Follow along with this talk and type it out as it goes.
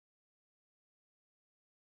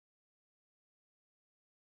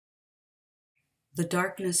The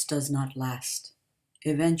darkness does not last.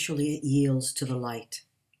 Eventually it yields to the light.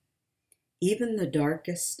 Even the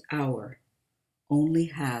darkest hour only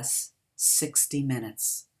has 60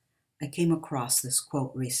 minutes. I came across this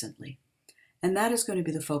quote recently, and that is going to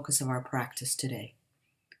be the focus of our practice today.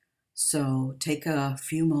 So take a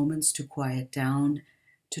few moments to quiet down,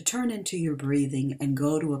 to turn into your breathing and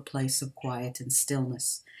go to a place of quiet and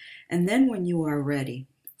stillness. And then when you are ready,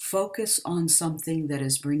 focus on something that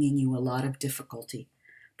is bringing you a lot of difficulty,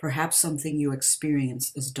 perhaps something you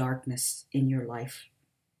experience as darkness in your life.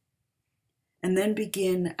 And then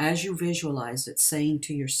begin, as you visualize it, saying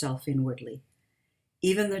to yourself inwardly,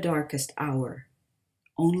 even the darkest hour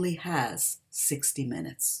only has 60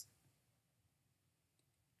 minutes.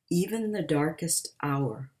 Even the darkest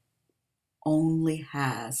hour only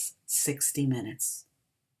has 60 minutes.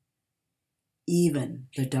 Even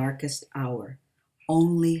the darkest hour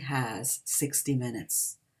only has 60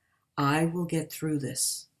 minutes. I will get through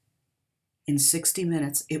this. In 60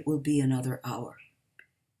 minutes, it will be another hour.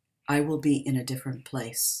 I will be in a different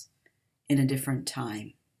place, in a different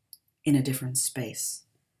time, in a different space.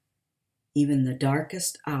 Even the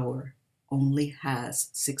darkest hour only has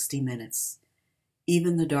 60 minutes.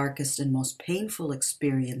 Even the darkest and most painful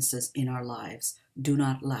experiences in our lives do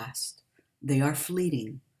not last. They are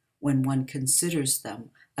fleeting when one considers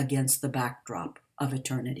them against the backdrop of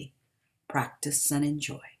eternity. Practice and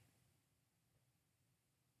enjoy.